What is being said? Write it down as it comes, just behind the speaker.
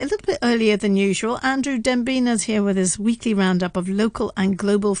earlier than usual. Andrew Dembina's here with his weekly roundup of local and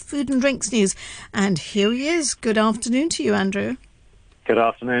global food and drinks news. And here he is. Good afternoon to you, Andrew. Good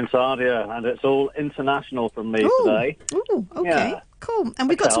afternoon, Sadia. And it's all international from me today. Ooh, okay. Yeah. Cool. And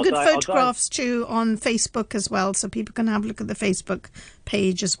we've got some good photographs too on Facebook as well, so people can have a look at the Facebook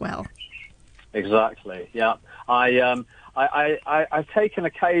page as well. Exactly, yeah. I've taken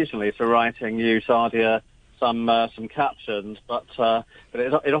occasionally to writing you, Sadia, some captions, but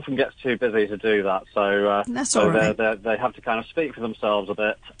it often gets too busy to do that. So that's all right. They have to kind of speak for themselves a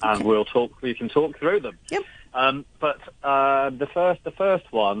bit, and we can talk through them. Yep. But the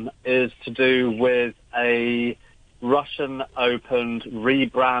first one is to do with a Russian-opened,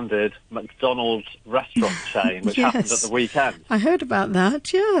 rebranded McDonald's restaurant chain, which happened at the weekend. I heard about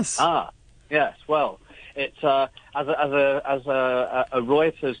that. Yes. Yes. Well, it's as a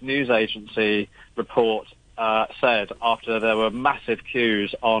Reuters news agency report said after there were massive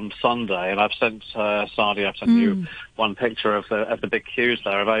queues on Sunday, and I've sent Sadia, I've sent you one picture of the big queues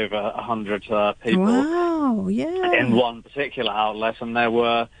there of over 100 people. Wow, yeah. In one particular outlet, and there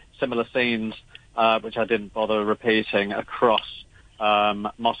were similar scenes which I didn't bother repeating across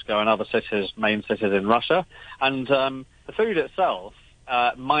Moscow and other main cities in Russia. And the food itself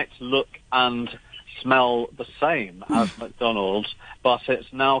might look and smell the same as McDonald's, but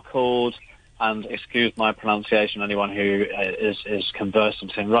it's now called, and excuse my pronunciation, anyone who is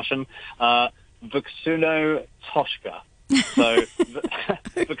conversant in Russian, Vuksuno Toshka. So,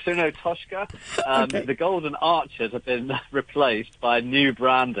 Vuksuno Toshka, the golden arches have been replaced by new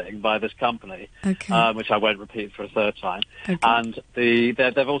branding by this company, which I won't repeat for a third time. Okay. And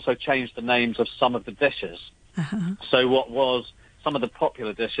they've also changed the names of some of the dishes. So what was some of the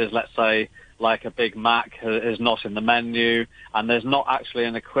popular dishes, let's say, like a Big Mac, is not in the menu, and there's not actually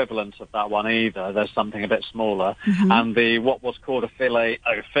an equivalent of that one either. There's something a bit smaller. And what was called a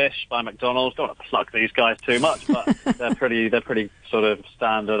Filet-O-Fish by McDonald's, don't want to plug these guys too much, but they're pretty sort of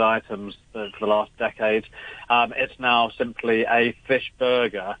standard items for the last decade. It's now simply a fish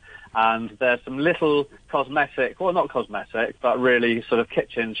burger, and there's some little cosmetic, well, not cosmetic, but really sort of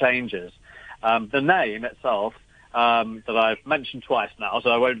kitchen changes. The name itself, that I've mentioned twice now, so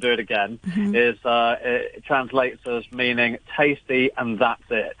I won't do it again, it translates as meaning tasty and that's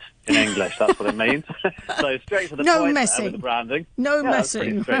it in English. That's what it means. So straight to the point there with the branding. No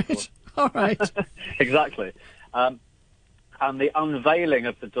messing. Right. All right. Exactly. And the unveiling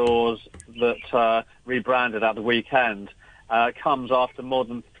of the doors that rebranded at the weekend comes after more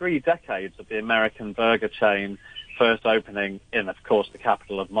than 3 decades of the American burger chain first opening in, of course, the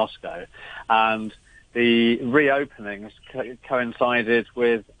capital of Moscow. And the reopenings coincided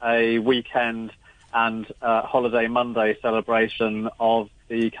with a weekend and holiday Monday celebration of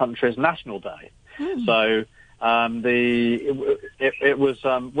the country's National Day. So it was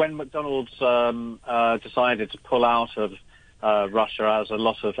when McDonald's decided to pull out of Russia, as a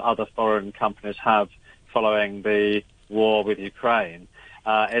lot of other foreign companies have following the war with Ukraine.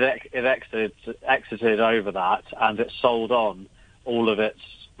 It exited over that, and it sold on all of its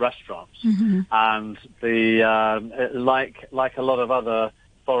restaurants. And like a lot of other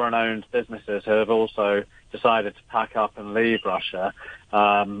foreign-owned businesses who have also decided to pack up and leave Russia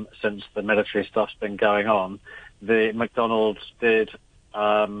since the military stuff's been going on, the McDonald's did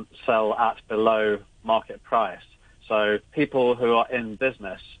sell at below market price. So people who are in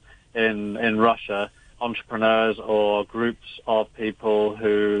business in Russia, entrepreneurs or groups of people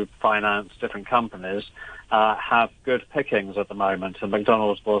who finance different companies, have good pickings at the moment, and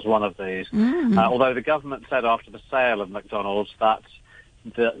McDonald's was one of these. Although the government said after the sale of McDonald's that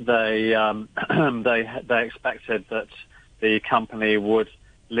they expected that the company would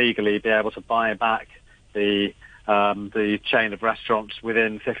legally be able to buy back the chain of restaurants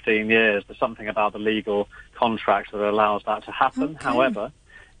within 15 years. There's something about the legal contract that allows that to happen. However,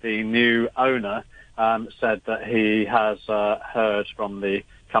 the new owner said that he has heard from the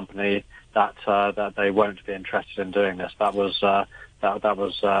company that they won't be interested in doing this. That was a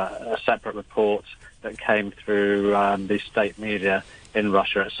separate report that came through the state media in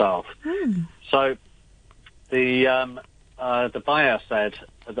Russia itself. So the buyer said,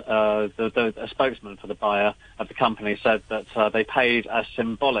 a spokesman for the buyer of the company said that they paid a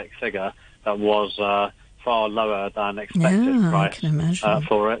symbolic figure that was far lower than expected price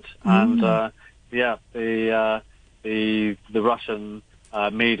for it. And the Russian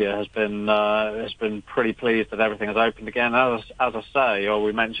media has been pretty pleased that everything has opened again. As I say, or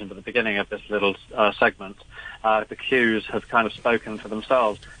we mentioned at the beginning of this little segment, the queues have kind of spoken for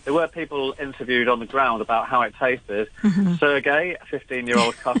themselves. There were people interviewed on the ground about how it tasted. Sergey, a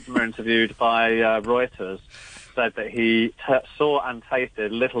 15-year-old customer interviewed by Reuters, said that he saw and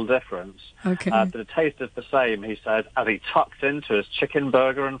tasted little difference. Okay. But it tasted the same, he said, as he tucked into his chicken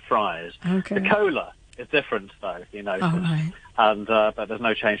burger and fries. Okay. The cola is different, though, he noticed. Oh, right. And but there's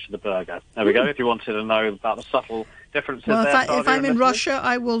no change to the burger. There we go. If you wanted to know about the subtle differences Well, there, if I'm in Russia,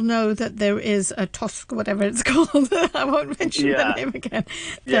 I will know that there is a Tosk, whatever it's called. I won't mention the name again.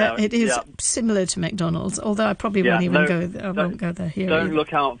 That it is similar to McDonald's, although I probably won't even go there. I won't go there here. Don't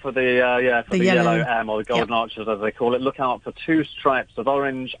look out for the yellow M or the golden arches, as they call it. Look out for 2 stripes of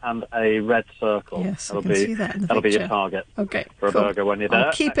orange and a red circle. Yes, that'll be your target. Okay, for a burger when you're there.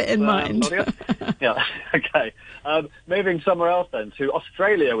 I'll keep it in mind. Yeah. Okay. Moving somewhere else then, to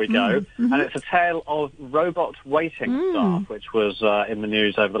Australia we go, and it's a tale of robot waiting staff, which was in the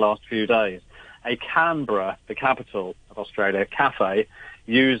news over the last few days. A Canberra, the capital of Australia, cafe,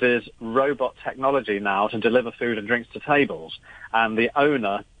 uses robot technology now to deliver food and drinks to tables. And the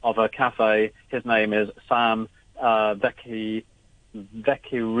owner of a cafe, his name is Sam Vecchieria,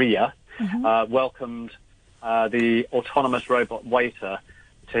 welcomed the autonomous robot waiter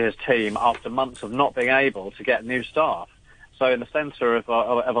to his team after months of not being able to get new staff. So in the centre of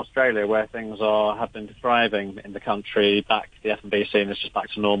Australia, where things have been thriving in the country, the F&B scene is just back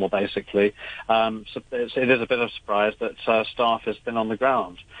to normal, basically. So it is a bit of a surprise that staff is thin on the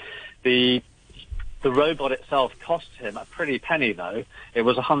ground. The robot itself cost him a pretty penny, though. It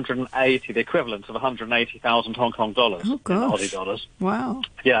was the equivalent of 180,000 Hong Kong dollars. Oh, gosh. Aussie dollars. Wow.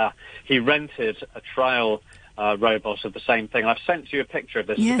 Yeah. He rented a trial robot of the same thing. I've sent you a picture of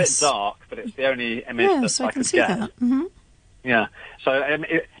this. Yes. It's a bit dark, but it's the only image that I could see get. That. Mm-hmm. Yeah, so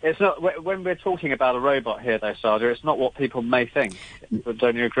it's not, when we're talking about a robot here, though, Sandra, it's not what people may think.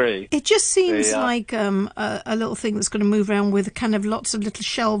 Don't you agree? It just seems like a little thing that's going to move around with kind of lots of little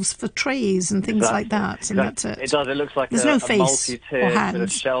shelves for trays and things like that. And that's it. It does. It looks like there's a no face multi-tiered bit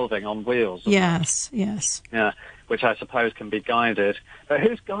of shelving on wheels. Yes. Yeah, which I suppose can be guided. But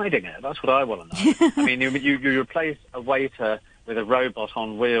who's guiding it? That's what I want to know. I mean, you replace a waiter with a robot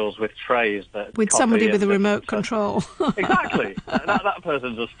on wheels with trays that with somebody with a remote control. Exactly. That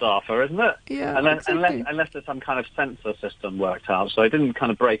person's a staffer, isn't it? Yeah. Unless there's some kind of sensor system worked out. So I didn't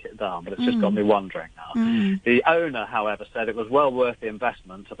kind of break it down, but it's just got me wondering now. The owner, however, said it was well worth the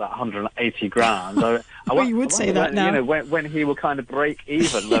investment, about 180 grand. So you would say that now. You know, when he will kind of break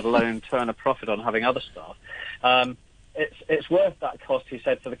even, let alone turn a profit on having other staff. It's worth that cost, he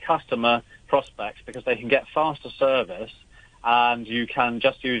said, for the customer prospects, because they can get faster service, and you can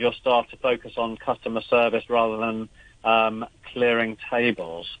just use your staff to focus on customer service rather than clearing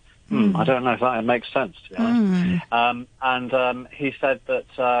tables. I don't know if that makes sense, to be honest. And he said that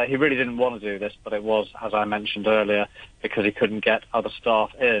he really didn't want to do this, but it was, as I mentioned earlier, because he couldn't get other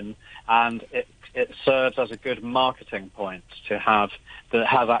staff in, and it serves as a good marketing point to have that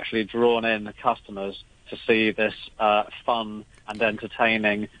has actually drawn in the customers to see this fun and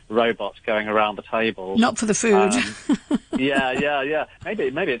entertaining robots going around the tables. Not for the food. Yeah. Maybe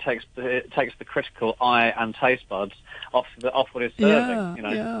it takes the critical eye and taste buds off what is serving.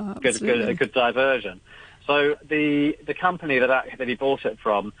 A good diversion. So the company that he bought it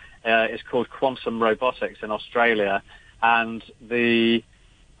from is called Quantum Robotics in Australia, and a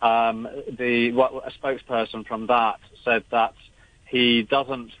spokesperson from that said that he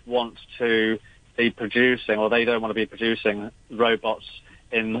doesn't want to be producing, or they don't want to be producing robots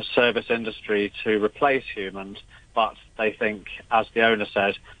in the service industry to replace humans, but they think, as the owner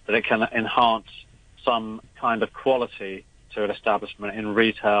said, that it can enhance some kind of quality to an establishment in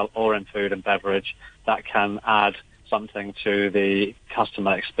retail or in food and beverage that can add something to the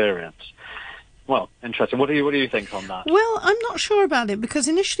customer experience. Well, interesting. What do you think on that? Well, I'm not sure about it, because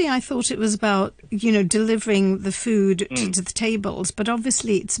initially I thought it was about, delivering the food to the tables, but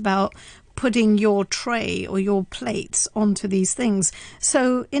obviously it's about putting your tray or your plates onto these things.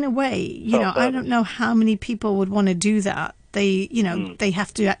 So in a way, I don't know how many people would want to do that. They, they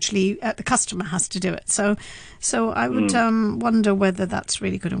have to actually, the customer has to do it. So I would wonder whether that's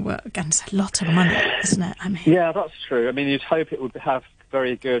really going to work. Again, it's a lot of money, isn't it? I mean, yeah, that's true. I mean, you'd hope it would have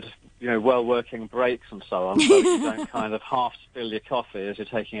very good, well-working breaks and so on, so you don't kind of half spill your coffee as you're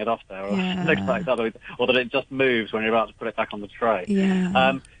taking it off there, or things like that, or that it just moves when you're about to put it back on the tray.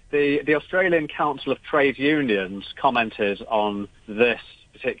 Yeah. The Australian Council of Trade Unions commented on this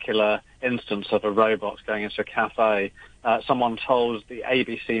particular instance of a robot going into a cafe. Someone told the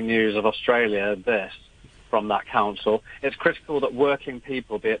ABC News of Australia this from that council: it's critical that working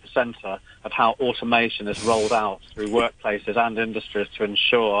people be at the centre of how automation is rolled out through workplaces and industries to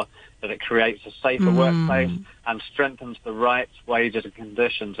ensure that it creates a safer workplace and strengthens the rights, wages and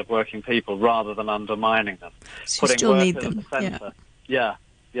conditions of working people rather than undermining them. So putting workers at the centre. Yeah.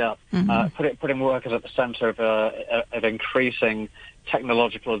 Yeah. Mm-hmm. Putting workers at the centre of increasing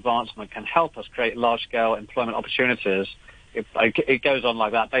technological advancement can help us create large-scale employment opportunities. It goes on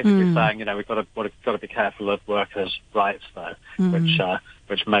like that, basically saying, we've got to be careful of workers' rights, though,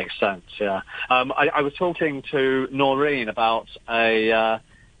 which makes sense. Yeah. I was talking to Noreen about a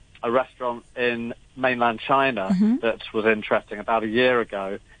restaurant in mainland China that was interesting about a year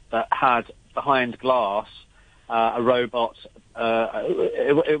ago that had behind glass a robot.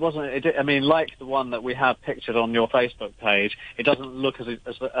 It wasn't. I mean, like the one that we have pictured on your Facebook page, it doesn't look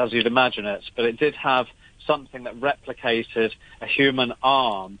as you'd imagine it, but it did have something that replicated a human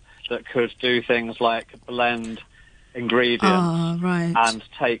arm that could do things like blend ingredients and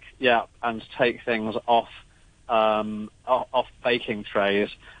take things off baking trays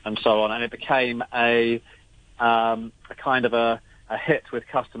and so on, and it became a kind of a hit with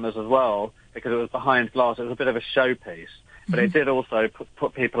customers as well because it was behind glass. It was a bit of a showpiece, but it did also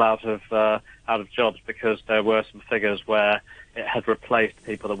put people out of jobs because there were some figures where it had replaced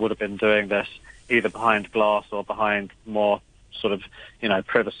people that would have been doing this either behind glass or behind more sort of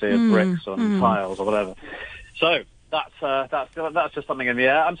privacy of bricks or tiles or whatever. So that's just something in the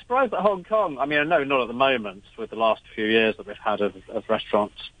air. I'm surprised that Hong Kong, I mean, no, not at the moment with the last few years that we've had of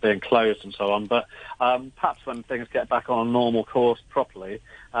restaurants being closed and so on, but perhaps when things get back on a normal course properly,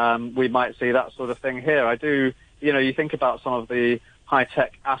 we might see that sort of thing here. I do, you think about some of the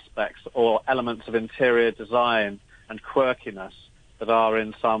high-tech aspects or elements of interior design and quirkiness that are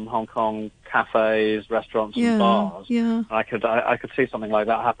in some Hong Kong cafes, restaurants and bars. Yeah. I could see something like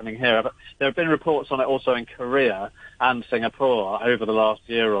that happening here. But there have been reports on it also in Korea and Singapore over the last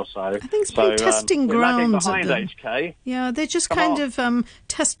year or so. I think it's been testing grounds behind at them. HK. Yeah, they're just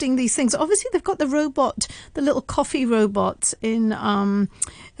testing these things. Obviously, they've got the robot, the little coffee robot in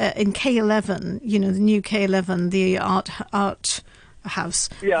K11. The new K11, the art house.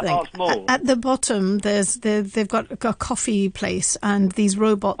 Yeah, Arts Mall. At the bottom, they've got a coffee place, and these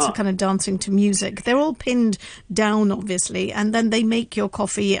robots are kind of dancing to music. They're all pinned down, obviously, and then they make your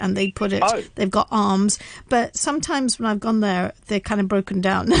coffee and they put it. Oh. They've got arms, but sometimes when I've gone there, they're kind of broken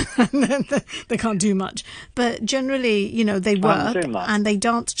down. They can't do much. But generally, they work and they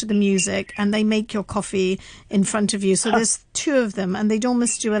dance to the music and they make your coffee in front of you. So there's two of them, and they'd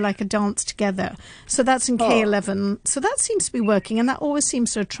almost do a dance together. So that's in K11. So that seems to be working, and that always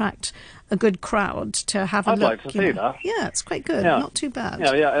seems to attract a good crowd to have a look. I'd like to see that. Yeah, it's quite good. Yeah. Not too bad.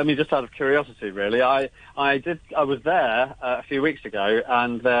 Yeah. I mean, just out of curiosity, really, I was there a few weeks ago,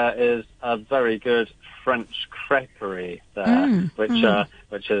 and there is a very good French creperie there, which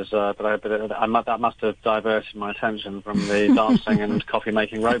is, but that must have diverted my attention from the dancing and coffee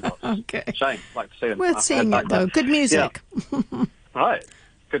making robots. Okay. Shame. Like to see them. Worth seeing it though. Good music. Yeah. Right.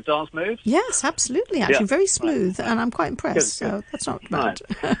 Good dance moves? Yes, absolutely. Actually, very smooth, and I'm quite impressed. Good. So that's not bad.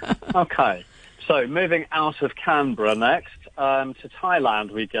 Right. Okay. So moving out of Canberra next, to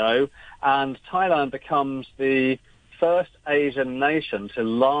Thailand we go, and Thailand becomes the first Asian nation to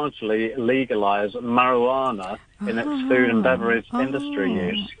largely legalise marijuana in its food and beverage industry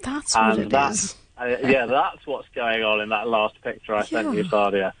use. That's what it is. That's what's going on in that last picture I sent you,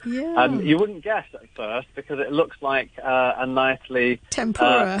 Sadia. Yeah. You wouldn't guess at first because it looks like a nicely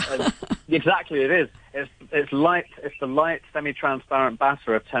tempura. Exactly, it is. It's light. It's the light, semi-transparent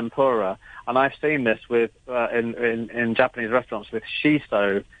batter of tempura, and I've seen this with in Japanese restaurants with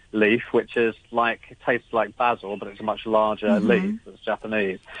shiso leaf, which is tastes like basil, but it's a much larger leaf. It's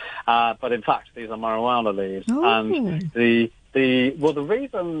Japanese, but in fact these are marijuana leaves, and the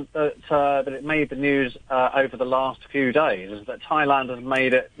reason that it made the news over the last few days is that Thailand has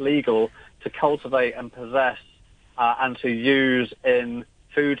made it legal to cultivate and possess and to use in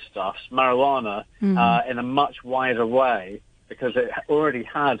foodstuffs marijuana in a much wider way, because it already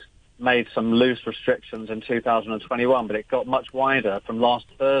had made some loose restrictions in 2021, but it got much wider from last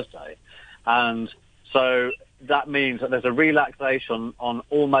Thursday. And so that means that there's a relaxation on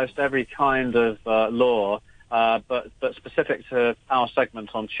almost every kind of law. But specific to our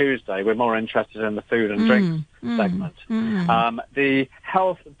segment on Tuesday, we're more interested in the food and drink segment. The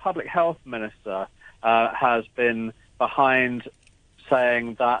public health minister has been behind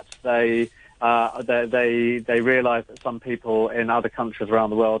saying that they realise that some people in other countries around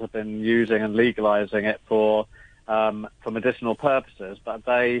the world have been using and legalising it for medicinal purposes, but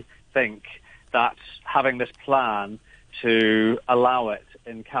they think that having this plan to allow it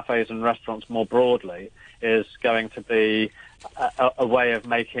in cafes and restaurants more broadly is going to be a way of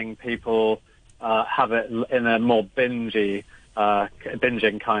making people have it in a more binging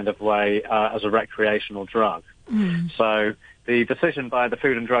kind of way as a recreational drug. So the decision by the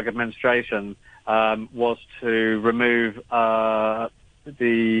Food and Drug Administration was to remove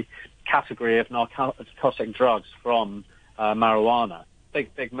the category of narcotic drugs from marijuana.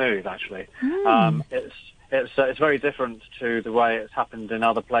 Big move, actually. It's very different to the way it's happened in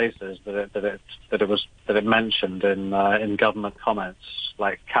other places that it mentioned in government comments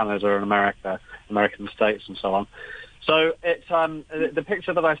like Canada and American states and so on. So it's the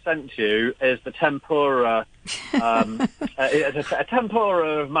picture that I sent you is the tempura, a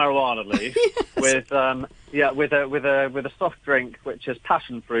tempura of marijuana leaf with a soft drink which is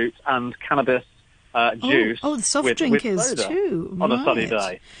passion fruit and cannabis juice. Oh, the soft drink is soda too on a sunny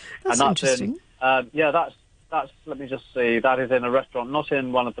day. That's interesting. That's let me just see. That is in a restaurant, not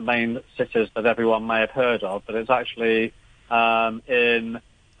in one of the main cities that everyone may have heard of, but it's actually in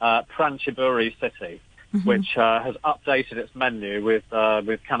Pranchiburi City, which has updated its menu with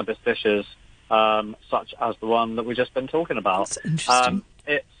cannabis dishes such as the one that we've just been talking about. That's interesting.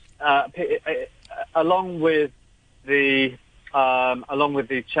 Along with the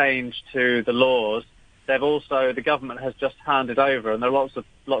change to the laws, the government has just handed over, and there are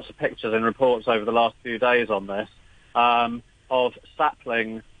lots of pictures and reports over the last few days on this, of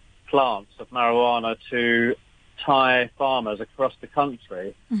sapling plants of marijuana to Thai farmers across the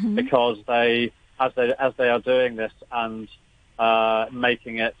country because as they are doing this and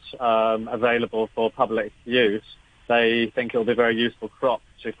making it available for public use, they think it will be a very useful crop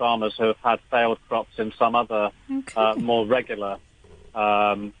to farmers who have had failed crops in some other more regular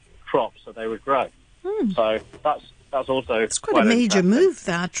crops that they would grow. So that's also it's quite a major move,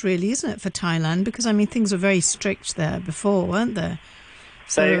 that really, isn't it, for Thailand? Because I mean, things were very strict there before, weren't they?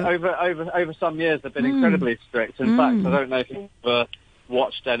 So over some years they've been incredibly strict. In fact, I don't know if you've ever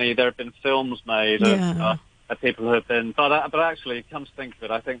watched any. There have been films made of people who have been, but actually, come to think of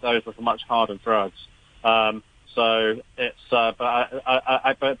it, I think those were for much harder drugs. So it's,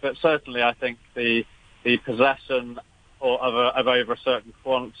 but certainly I think the possession of over a certain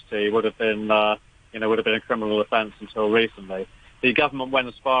quantity would have been a criminal offence until recently. The government went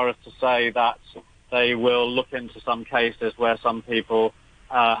as far as to say that they will look into some cases where some people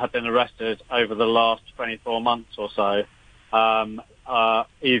have been arrested over the last 24 months or so,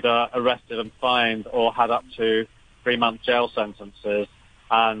 either arrested and fined or had up to 3-month jail sentences,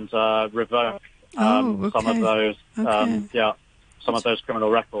 and revoke some of those, some of those criminal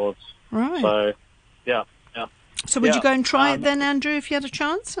records. Right. So, yeah. So would you go and try it then, Andrew, if you had a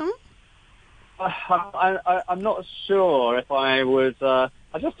chance? I'm not sure if I would.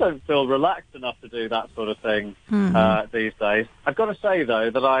 I just don't feel relaxed enough to do that sort of thing these days. I've got to say though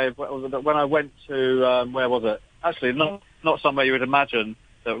that when I went to where was it? Actually, not somewhere you would imagine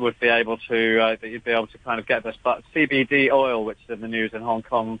that would be able to that you'd be able to kind of get this, but CBD oil, which is in the news in Hong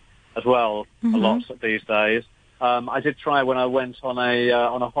Kong as well a lot these days. I did try when I went on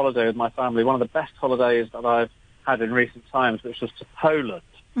a holiday with my family. One of the best holidays that I've had in recent times, which was to Poland.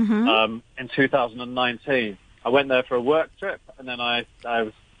 In 2019. I went there for a work trip, and then I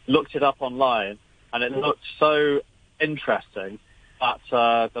looked it up online, and it looked so interesting that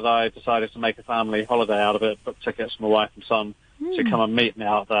I decided to make a family holiday out of it, booked tickets for my wife and son to come and meet me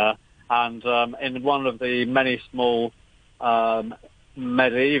out there. And in one of the many small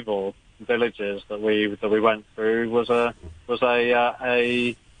medieval villages that we went through was a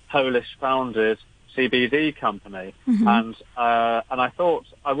Polish-founded CBD company, and I thought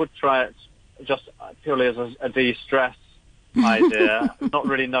I would try it just purely as a de-stress idea, not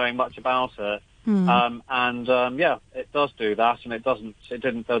really knowing much about it. It does do that, and it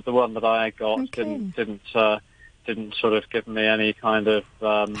didn't. The one that I got didn't sort of give me any kind of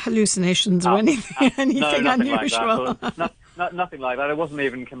hallucinations or anything unusual. Like that. Nothing like that. It wasn't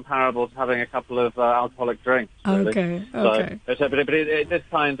even comparable to having a couple of alcoholic drinks. Really. Okay. So, but it did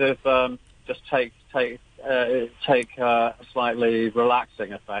kind of just take a slightly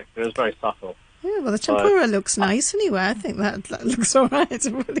relaxing effect. It was very subtle. Yeah, well, the tempura looks nice anyway. I think that looks all right.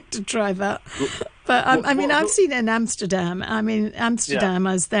 I'm willing to try that. But I've seen it in Amsterdam.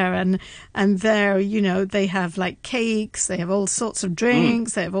 I was there, and there, they have like cakes, they have all sorts of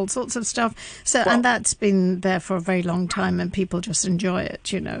drinks, they have all sorts of stuff. So, and that's been there for a very long time, and people just enjoy it,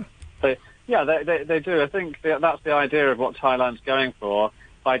 They do. I think that's the idea of what Thailand's going for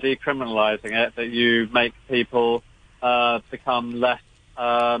by decriminalising it. That you make people become less,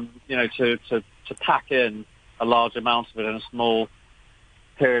 to pack in a large amount of it in a small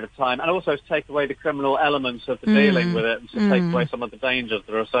period of time, and also to take away the criminal elements of the dealing with it, and to take away some of the dangers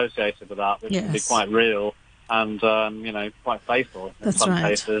that are associated with that, which can be quite real and quite fatal in some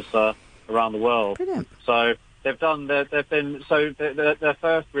cases around the world. Brilliant. So their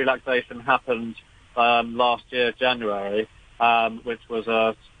first relaxation happened last year, January, which was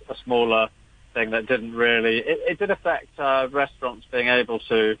a smaller thing that didn't really. It did affect restaurants being able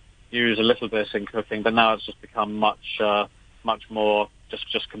to use a little bit in cooking, but now it's just become much more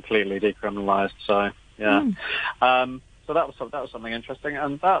just completely decriminalised. So yeah. So that was something interesting,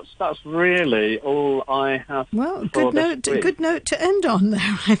 and that's really all I have. Well, for good note to end on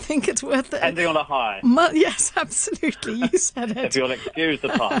there. I think it's worth it. Ending on a high. Yes, absolutely. You said it. If you'll excuse the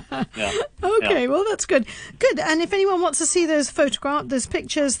pun. Yeah. Okay, well, that's good. Good. And if anyone wants to see those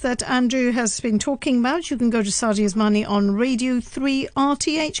pictures that Andrew has been talking about, you can go to Sadia's Money on Radio 3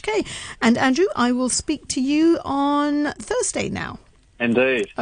 RTHK. And Andrew, I will speak to you on Thursday now. Indeed.